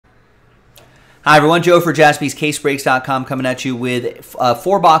Hi everyone, Joe for jaspyscasebreaks.com coming at you with a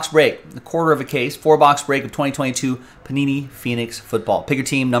 4-box break, a quarter of a case, 4-box break of 2022 Panini Phoenix football. Pick your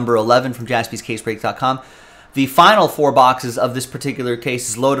team number 11 from jaspyscasebreaks.com. The final 4 boxes of this particular case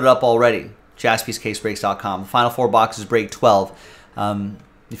is loaded up already, jaspyscasebreaks.com. The final 4 boxes break 12.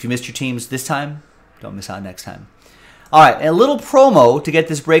 If you missed your teams this time, don't miss out next time. All right, and a little promo to get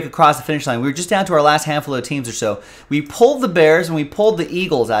this break across the finish line. We were just down to our last handful of teams or so. We pulled the Bears and we pulled the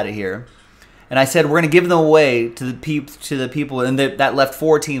Eagles out of here. And I said, we're going to give them away to the people, and that left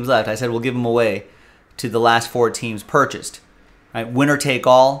 4 teams left. I said, we'll give them away to the last 4 teams purchased. All right, winner take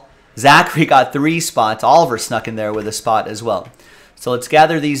all. Zachary got 3 spots. Oliver snuck in there with a spot as well. So let's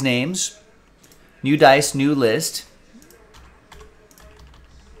gather these names. New dice, new list.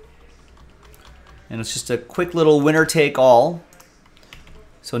 And it's just a quick little winner take all.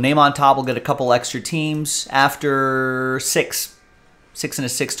 So name on top will get a couple extra teams after 6. 6 and a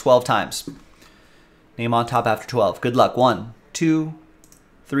 6, 12 times. Name on top after 12. Good luck. 1, 2,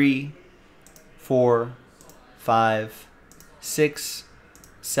 3, 4, 5, 6,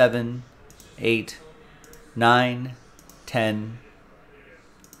 7, 8, 9, 10,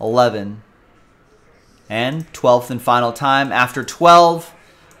 11, and 12th and final time. After 12,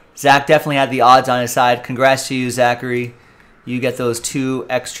 Zach definitely had the odds on his side. Congrats to you, Zachary. You get those 2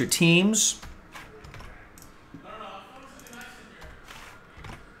 extra teams.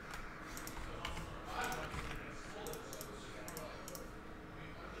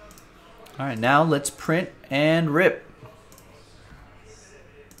 All right, now let's print and rip.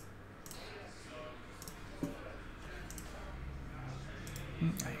 I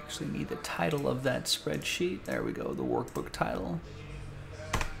actually need the title of that spreadsheet. There we go, the workbook title.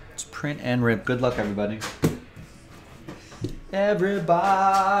 Let's print and rip. Good luck, everybody.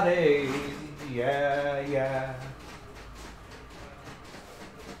 Everybody, yeah, yeah.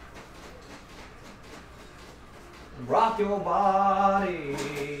 Rock your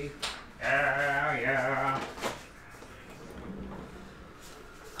body. Yeah, yeah.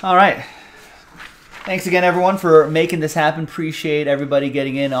 All right. Thanks again, everyone, for making this happen. Appreciate everybody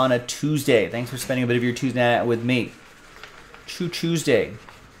getting in on a Tuesday. Thanks for spending a bit of your Tuesday night with me. True Tuesday.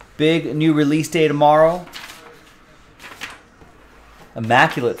 Big new release day tomorrow.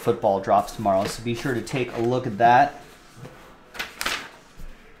 Immaculate football drops tomorrow, so be sure to take a look at that.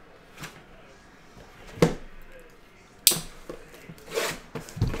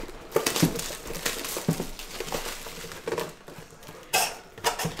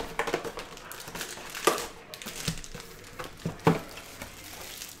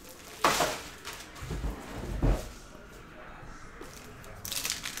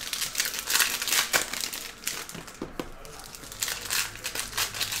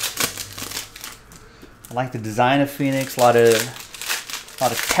 I like the design of Phoenix. A lot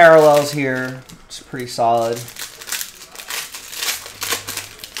of parallels here. It's pretty solid.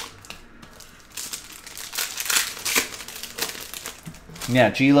 Yeah,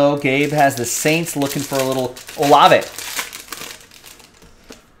 G-Lo. Gabe has the Saints looking for a little Olave.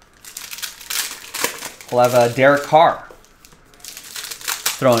 We'll have Derek Carr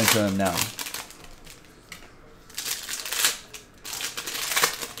throwing to him now.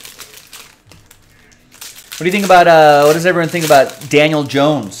 What do you think about, what does everyone think about Daniel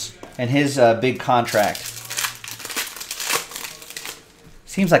Jones and his big contract?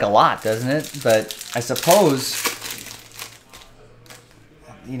 Seems like a lot, doesn't it? But I suppose,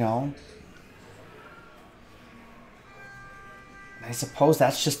 you know,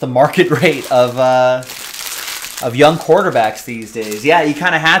 that's just the market rate of young quarterbacks these days. Yeah, you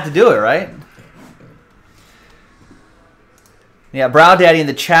kind of had to do it, right? Yeah, Brow Daddy in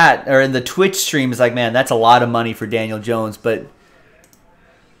the chat, or in the Twitch stream, is like, man, that's a lot of money for Daniel Jones. But,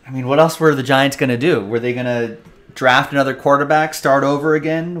 I mean, what else were the Giants going to do? Were they going to draft another quarterback, start over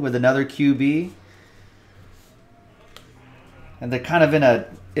again with another QB? And they're kind of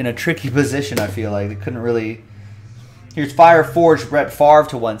in a tricky position, I feel like. They couldn't really... Here's Fire Forge Brett Favre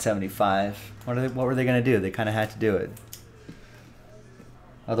to 175. What were they going to do? They kind of had to do it.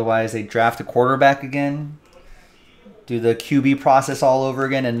 Otherwise, they draft a quarterback again, do the QB process all over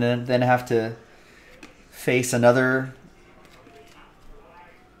again, and then have to face another,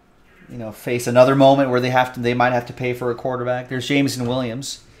 face another moment where they might have to pay for a quarterback. There's Jameson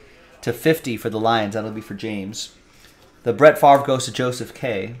Williams to 50 for the Lions. That'll be for James. The Brett Favre goes to Joseph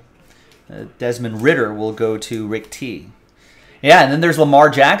K. Desmond Ridder will go to Rick T. Yeah, and then there's Lamar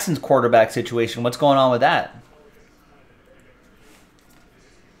Jackson's quarterback situation. What's going on with that?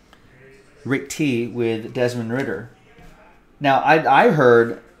 Rick T with Desmond Ridder. Now, I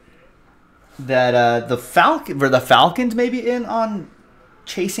heard that the Falcons may be in on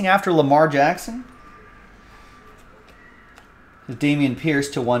chasing after Lamar Jackson. Damian Pierce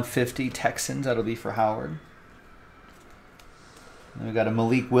to 150, Texans. That'll be for Howard. And we got a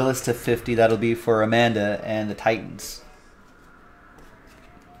Malik Willis to 50. That'll be for Amanda and the Titans.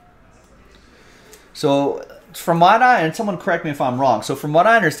 So from what and someone correct me if I'm wrong. So from what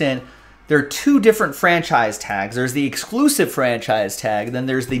I understand, there are two different franchise tags. There's the exclusive franchise tag, then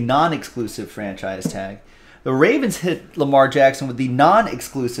there's the non-exclusive franchise tag. The Ravens hit Lamar Jackson with the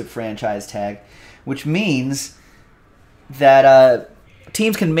non-exclusive franchise tag, which means that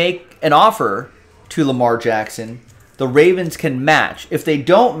teams can make an offer to Lamar Jackson. The Ravens can match. If they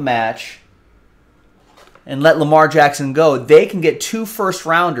don't match and let Lamar Jackson go, they can get 2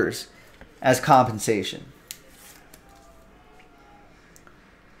 first-rounders as compensation.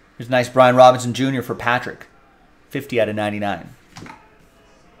 There's a nice Brian Robinson Jr. for Patrick. 50 out of 99.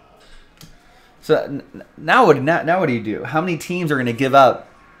 So now what do you do? How many teams are going to give up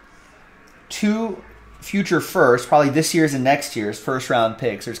 2 future firsts, probably this year's and next year's first-round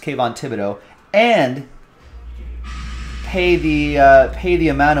picks? There's Kayvon Thibodeau, and pay the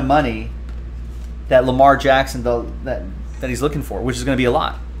amount of money that Lamar Jackson that he's looking for, which is going to be a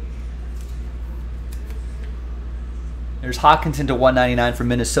lot. There's Hawkinson to 199 for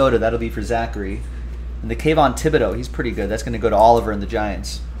Minnesota. That'll be for Zachary. And the Kayvon Thibodeau, he's pretty good. That's going to go to Oliver and the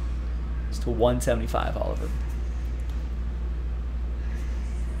Giants. It's to 175, Oliver.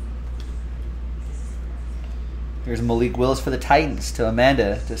 Here's Malik Willis for the Titans to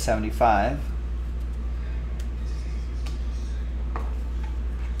Amanda to 75.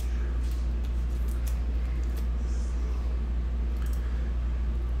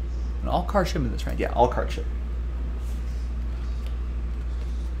 An all-card shipment this right? Yeah, all-card ship.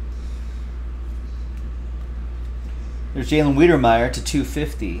 There's Jalen Wiedermeyer to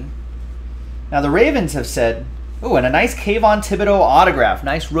 250. Now the Ravens have said, oh, and a nice Kayvon Thibodeau autograph.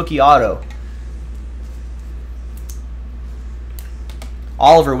 Nice rookie auto.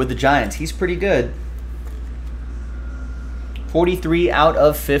 Oliver with the Giants. He's pretty good. 43 out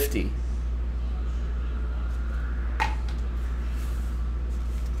of 50.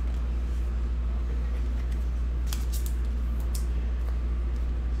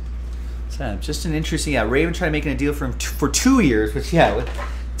 So just an interesting, Raven tried making a deal for him for 2 years, which,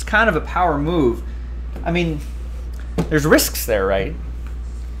 it's kind of a power move. I mean, there's risks there, right?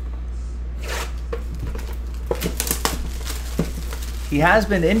 He has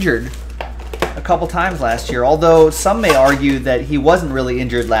been injured a couple times last year, although some may argue that he wasn't really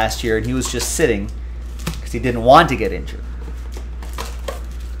injured last year and he was just sitting because he didn't want to get injured.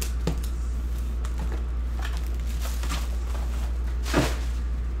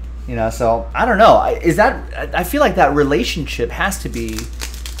 So I don't know. I feel like that relationship has to be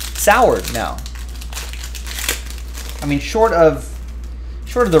soured now. I mean, short of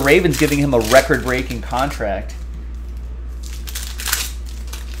the Ravens giving him a record-breaking contract,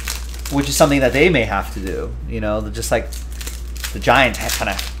 which is something that they may have to do. Just like the Giants kind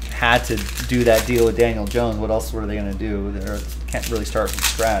of had to do that deal with Daniel Jones. What else were they going to do? They can't really start from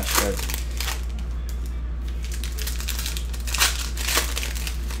scratch.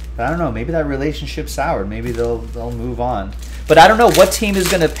 But I don't know. Maybe that relationship's soured. Maybe they'll move on. But I don't know what team is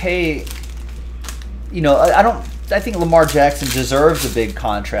going to pay. I think Lamar Jackson deserves a big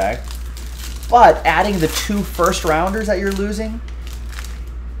contract. But adding the 2 first-rounders that you're losing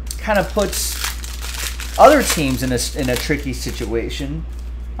kind of puts other teams in a tricky situation.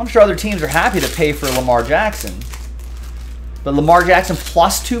 I'm sure other teams are happy to pay for Lamar Jackson. But Lamar Jackson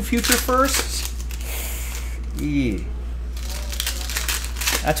plus 2 future firsts? Yeah.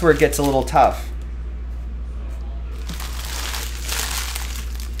 That's where it gets a little tough.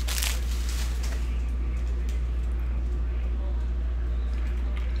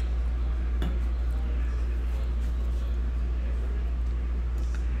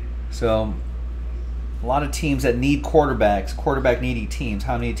 So, a lot of teams that need quarterbacks, quarterback-needy teams.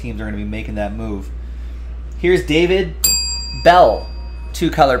 How many teams are going to be making that move? Here's David Bell,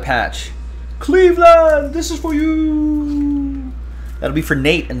 2-color patch. Cleveland, this is for you. That'll be for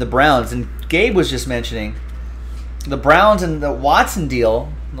Nate and the Browns. And Gabe was just mentioning the Browns and the Watson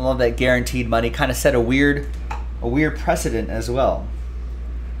deal. I love that guaranteed money. Kind of set a weird precedent as well.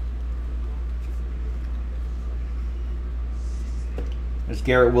 There's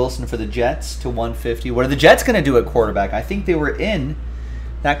Garrett Wilson for the Jets to 150. What are the Jets going to do at quarterback? I think they were in.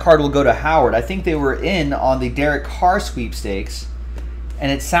 That card will go to Howard. I think they were in on the Derek Carr sweepstakes.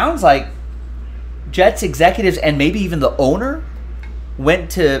 And it sounds like Jets executives and maybe even the owner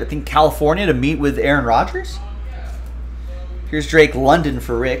went to, I think, California to meet with Aaron Rodgers. Here's Drake London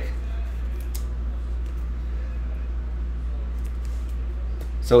for Rick.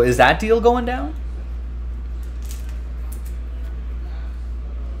 So is that deal going down?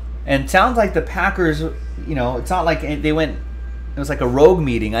 And it sounds like the Packers, you know, it's not like they went, it was like a rogue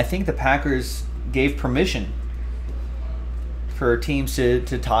meeting. I think the Packers gave permission for teams to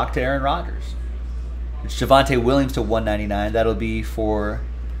talk to Aaron Rodgers. It's Javonte Williams to 199. That'll be for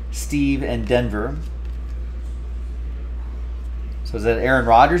Steve and Denver. So is that Aaron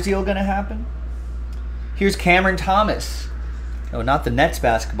Rodgers deal going to happen? Here's Cameron Thomas. No, not the Nets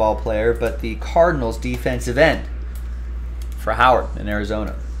basketball player, but the Cardinals defensive end for Howard in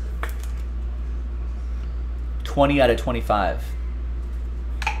Arizona. 20 out of 25.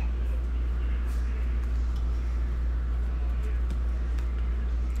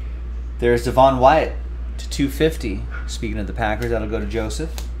 There's Devon Wyatt to 250. Speaking of the Packers, that'll go to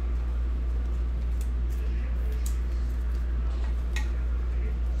Joseph.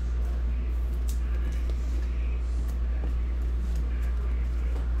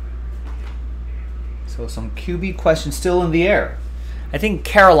 So some QB questions still in the air. I think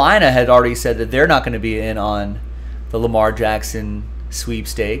Carolina had already said that they're not going to be in on the Lamar Jackson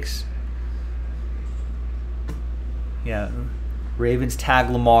sweepstakes. Yeah, Ravens tag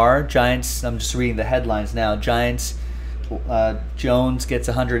Lamar. Giants, I'm just reading the headlines now. Giants, Jones gets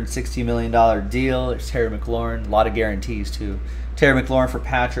a $160 million deal. There's Terry McLaurin. A lot of guarantees, too. Terry McLaurin for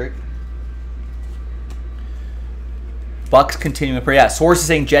Patrick. Bucks continuing. Yeah, sources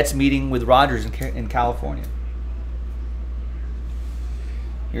saying Jets meeting with Rodgers in California.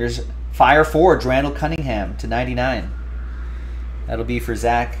 Here's Fire Forge, Randall Cunningham to 99. That'll be for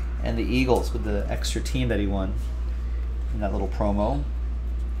Zach and the Eagles with the extra team that he won in that little promo.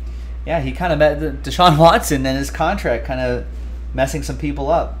 Yeah, he kind of met Deshaun Watson and his contract kind of messing some people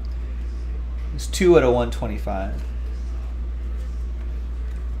up. It's 2 out of 125.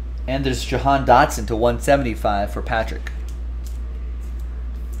 And there's Jahan Dotson to 175 for Patrick.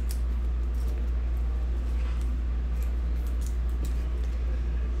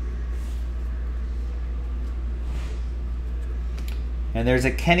 And there's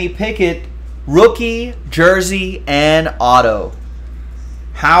a Kenny Pickett rookie jersey and auto.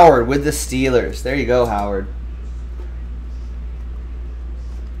 Howard with the Steelers. There you go, Howard.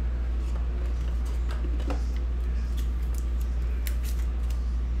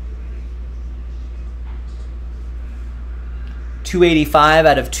 $285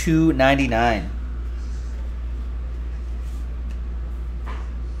 out of $299.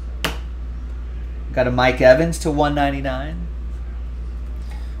 Got a Mike Evans to $199.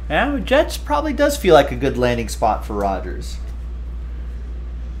 Yeah, Jets probably does feel like a good landing spot for Rodgers.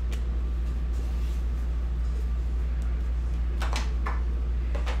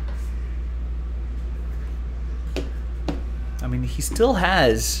 I mean, he still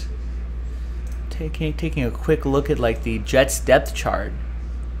has, taking a quick look at like the Jets depth chart.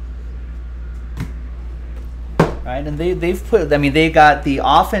 Right, and they've put, I mean, they've got the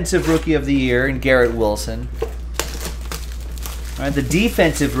offensive rookie of the year in Garrett Wilson. Right, the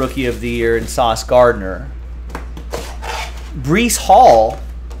defensive rookie of the year in Sauce Gardner. Breece Hall,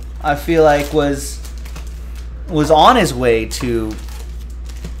 I feel like was on his way to,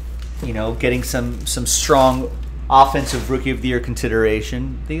 you know, getting some strong offensive rookie of the year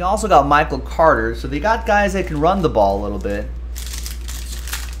consideration. They also got Michael Carter, so they got guys that can run the ball a little bit.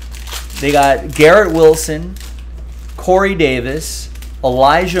 They got Garrett Wilson, Corey Davis,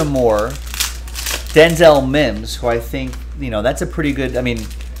 Elijah Moore, Denzel Mims, who I think, you know, that's a pretty good. I mean,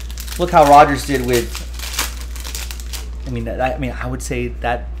 look how Rodgers did with. I mean, I would say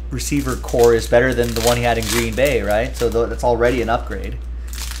that receiver core is better than the one he had in Green Bay, right? So that's already an upgrade.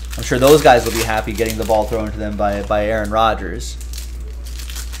 I'm sure those guys will be happy getting the ball thrown to them by Aaron Rodgers.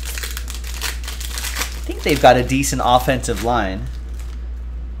 I think they've got a decent offensive line,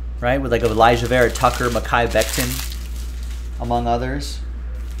 right? With like Elijah Vera Tucker, Mekhi Becton, among others.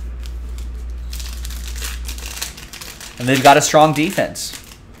 And they've got a strong defense.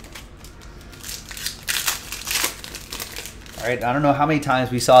 All right, I don't know how many times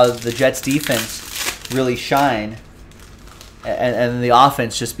we saw the Jets defense really shine and the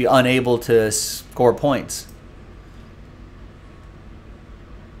offense just be unable to score points.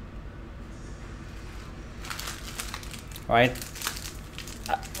 All right,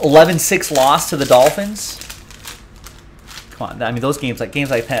 11-6 loss to the Dolphins. Come on, I mean, those games like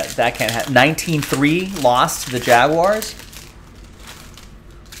that can't happen. 19-3 loss to the Jaguars.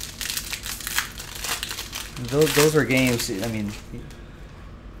 Those are games. I mean,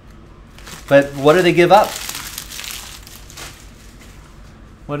 but what do they give up?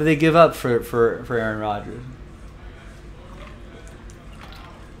 What do they give up for Aaron Rodgers?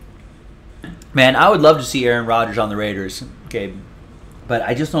 Man, I would love to see Aaron Rodgers on the Raiders, Gabe. But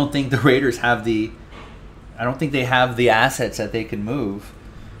I just don't think the Raiders have the... I don't think they have the assets that they can move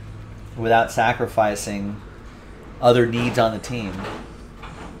without sacrificing other needs on the team.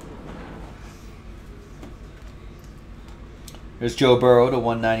 There's Joe Burrow to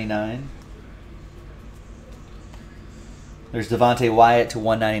 199. There's Devontae Wyatt to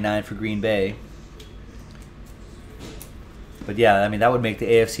 199 for Green Bay. But yeah, I mean, that would make the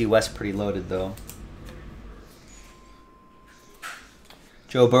AFC West pretty loaded, though.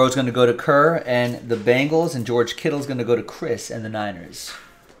 Joe Burrow's going to go to Kerr and the Bengals, and George Kittle's going to go to Chris and the Niners.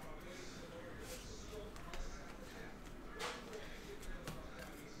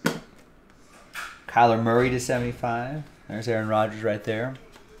 Kyler Murray to 75. There's Aaron Rodgers right there.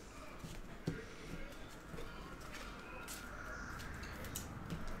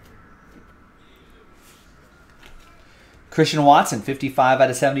 Christian Watson, 55 out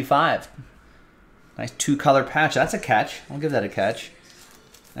of 75. Nice two-color patch. That's a catch. I'll give that a catch.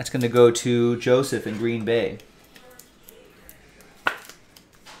 That's going to go to Joseph in Green Bay.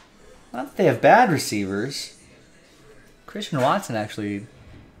 Not that they have bad receivers. Christian Watson actually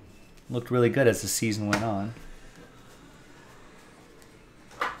looked really good as the season went on.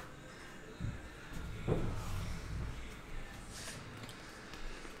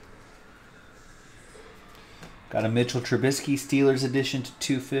 Got a Mitchell Trubisky Steelers edition to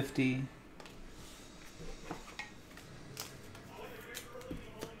 250.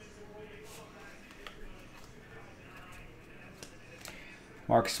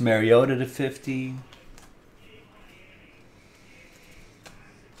 Marcus Mariota to 50.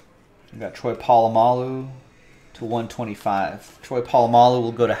 We got Troy Polamalu to 125. Troy Polamalu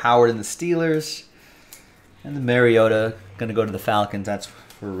will go to Howard and the Steelers. And the Mariota going to go to the Falcons. That's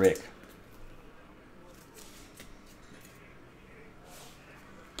for Rick.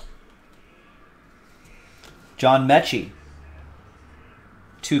 John Mechie.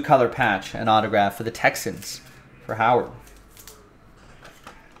 Two-color patch, an autograph for the Texans for Howard.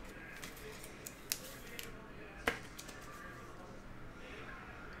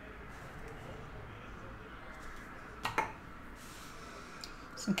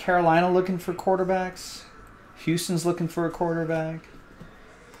 Isn't Carolina looking for quarterbacks? Houston's looking for a quarterback.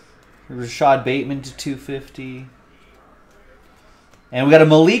 Rashad Bateman to 250. And we got a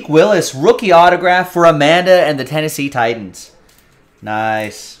Malik Willis rookie autograph for Amanda and the Tennessee Titans.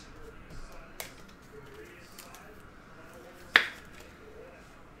 Nice.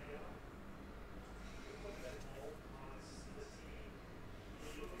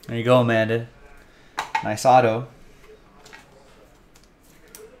 There you go, Amanda. Nice auto.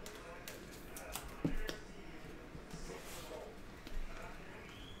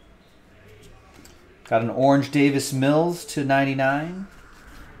 Got an orange Davis Mills to 99.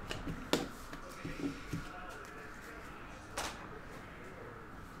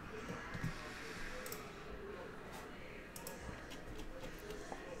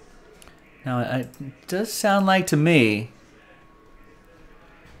 Now, it does sound like to me,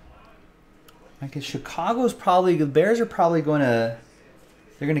 like Chicago's probably, the Bears are probably going to,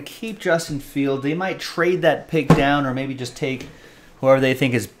 they're going to keep Justin Fields. They might trade that pick down or maybe just take whoever they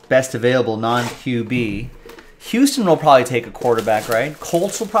think is best available, non-QB. Houston will probably take a quarterback, right?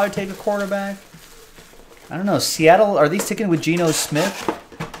 Colts will probably take a quarterback. I don't know. Seattle, are they sticking with Geno Smith?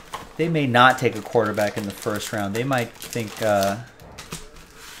 They may not take a quarterback in the first round. They might think, they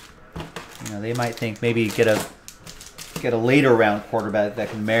might think maybe get a later round quarterback that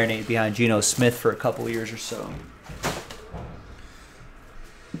can marinate behind Geno Smith for a couple years or so.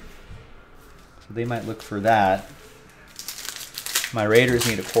 So they might look for that. My Raiders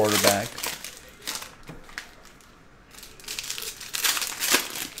need a quarterback.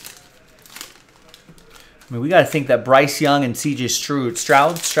 I mean, we got to think that Bryce Young and C.J. Stroud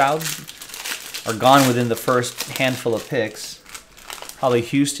are gone within the first handful of picks. Probably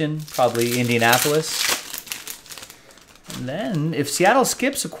Houston, probably Indianapolis. And then if Seattle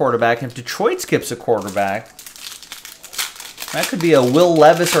skips a quarterback, and if Detroit skips a quarterback, that could be a Will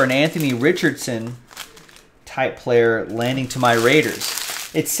Levis or an Anthony Richardson type player landing to my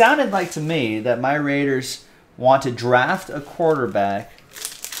Raiders. It sounded like to me that my Raiders want to draft a quarterback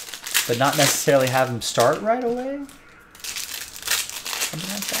but not necessarily have him start right away. Something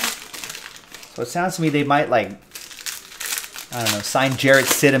like that. So it sounds to me they might, like, I don't know, sign Jarrett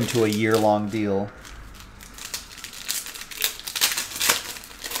Stidham to a year-long deal.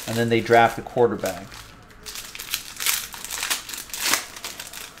 And then they draft a quarterback.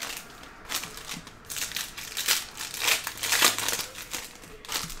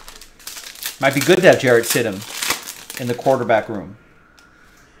 Might be good to have Jarrett Stidham in the quarterback room.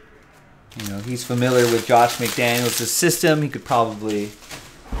 You know, he's familiar with Josh McDaniels' system. He could probably,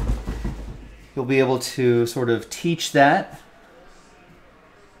 he'll be able to sort of teach that.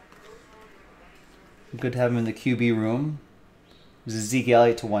 Good to have him in the QB room. This is Zeke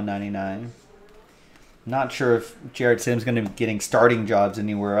Elliott to 199. Not sure if Jared Sims is going to be getting starting jobs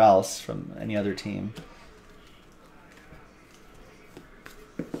anywhere else from any other team.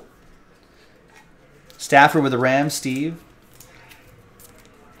 Stafford with the Rams, Steve.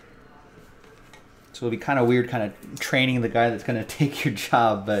 So it'll be kind of weird kind of training the guy that's going to take your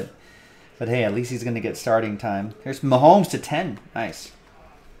job, but hey, at least he's going to get starting time. Here's Mahomes to 10. Nice.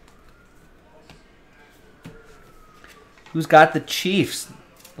 Who's got the Chiefs?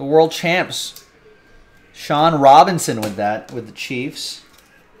 The world champs. Sean Robinson with that, with the Chiefs.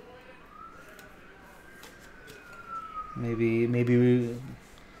 Maybe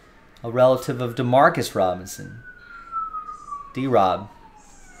a relative of DeMarcus Robinson. D-Rob.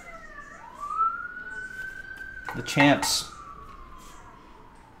 The champs.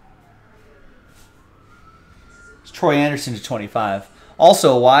 It's Troy Anderson to 25.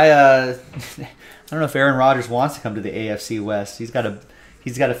 Also, why I don't know if Aaron Rodgers wants to come to the AFC West. He's got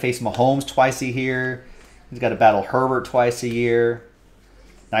to face Mahomes twice a year. He's got to battle Herbert twice a year.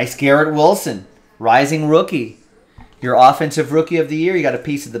 Nice Garrett Wilson, rising rookie. Your offensive rookie of the year. You got a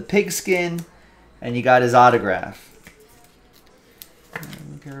piece of the pigskin, and you got his autograph.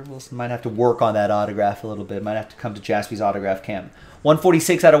 Garrett Wilson might have to work on that autograph a little bit. Might have to come to Jaspy's autograph camp.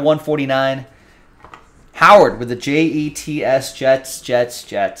 146 out of 149. Howard with the Jets,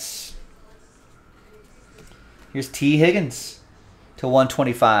 Jets. Here's T. Higgins to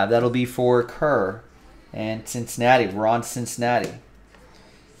 125. That'll be for Kerr and Cincinnati. We're on Cincinnati.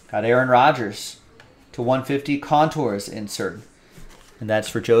 Got Aaron Rodgers to 150. Contours insert. And that's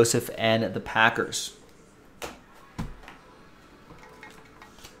for Joseph and the Packers.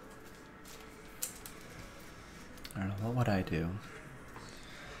 I don't know. What would I do?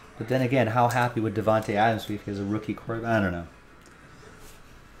 But then again, how happy would Devontae Adams be if he was a rookie quarterback? I don't know.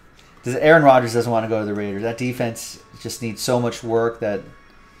 Aaron Rodgers doesn't want to go to the Raiders. That defense just needs so much work that,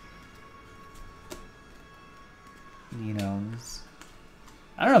 you know,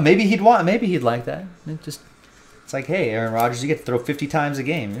 I don't know. Maybe he'd like that. It's like, hey, Aaron Rodgers, you get to throw 50 times a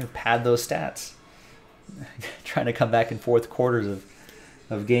game. You're going to pad those stats. Trying to come back in fourth quarters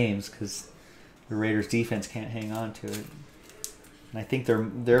of games because the Raiders defense can't hang on to it. And I think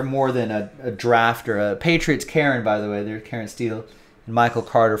they're more than a draft or a Patriots Karen, by the way. They're Karen Steele and Michael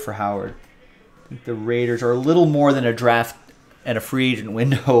Carter for Howard. I think the Raiders are a little more than a draft and a free agent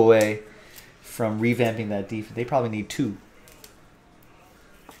window away from revamping that defense. They probably need 2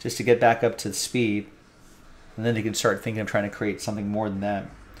 just to get back up to speed. And then they can start thinking of trying to create something more than that.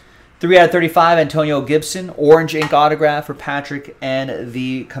 3 out of 35, Antonio Gibson. Orange ink autograph for Patrick and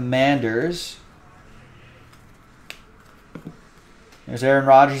the Commanders. There's Aaron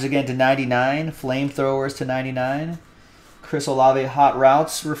Rodgers again to 99. Flamethrowers to 99. Chris Olave Hot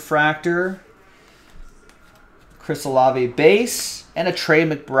Routes refractor. Chris Olave base. And a Trey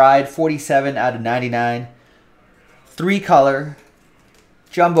McBride 47 out of 99. 3-color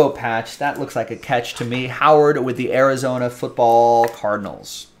jumbo patch. That looks like a catch to me. Howard with the Arizona Football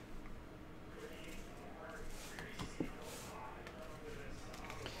Cardinals.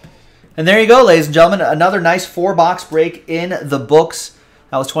 And there you go, ladies and gentlemen. Another nice 4-box break in the books.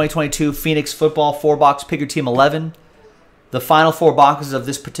 That was 2022 Phoenix Football 4-box Pick Your Team 11. The final 4 boxes of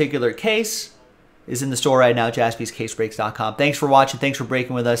this particular case is in the store right now, jaspyscasebreaks.com. Thanks for watching. Thanks for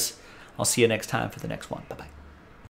breaking with us. I'll see you next time for the next one. Bye-bye.